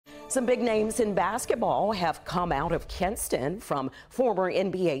Some big names in basketball have come out of Kinston, from former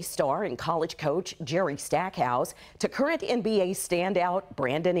NBA star and college coach Jerry Stackhouse to current NBA standout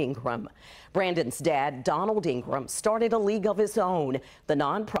Brandon Ingram. Brandon's dad, Donald Ingram, started a league of his own, the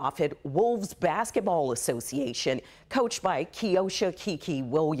nonprofit Wolves Basketball Association, coached by Kiosha Kiki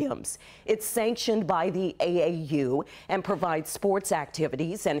Williams. It's sanctioned by the AAU and provides sports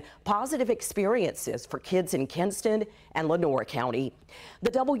activities and positive experiences for kids in Kinston and Lenoir County.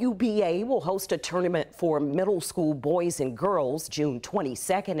 The WBA will host a tournament for middle school boys and girls June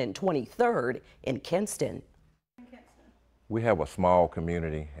 22nd and 23rd in Kinston. We have a small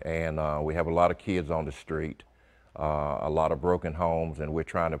community, and we have a lot of kids on the street, a lot of broken homes, and we're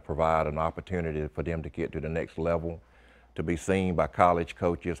trying to provide an opportunity for them to get to the next level, to be seen by college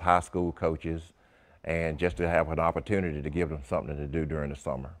coaches, high school coaches, and just to have an opportunity to give them something to do during the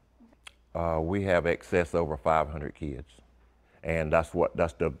summer. We have excess over 500 kids, and that's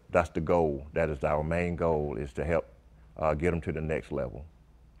the goal. That is our main goal, is to help get them to the next level.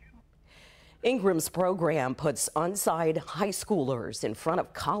 Ingram's program puts unsigned high schoolers in front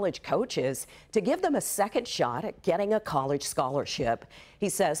of college coaches to give them a second shot at getting a college scholarship. He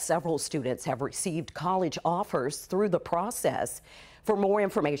says several students have received college offers through the process. For more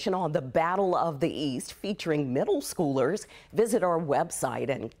information on the Battle of the East featuring middle schoolers, visit our website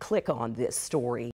and click on this story.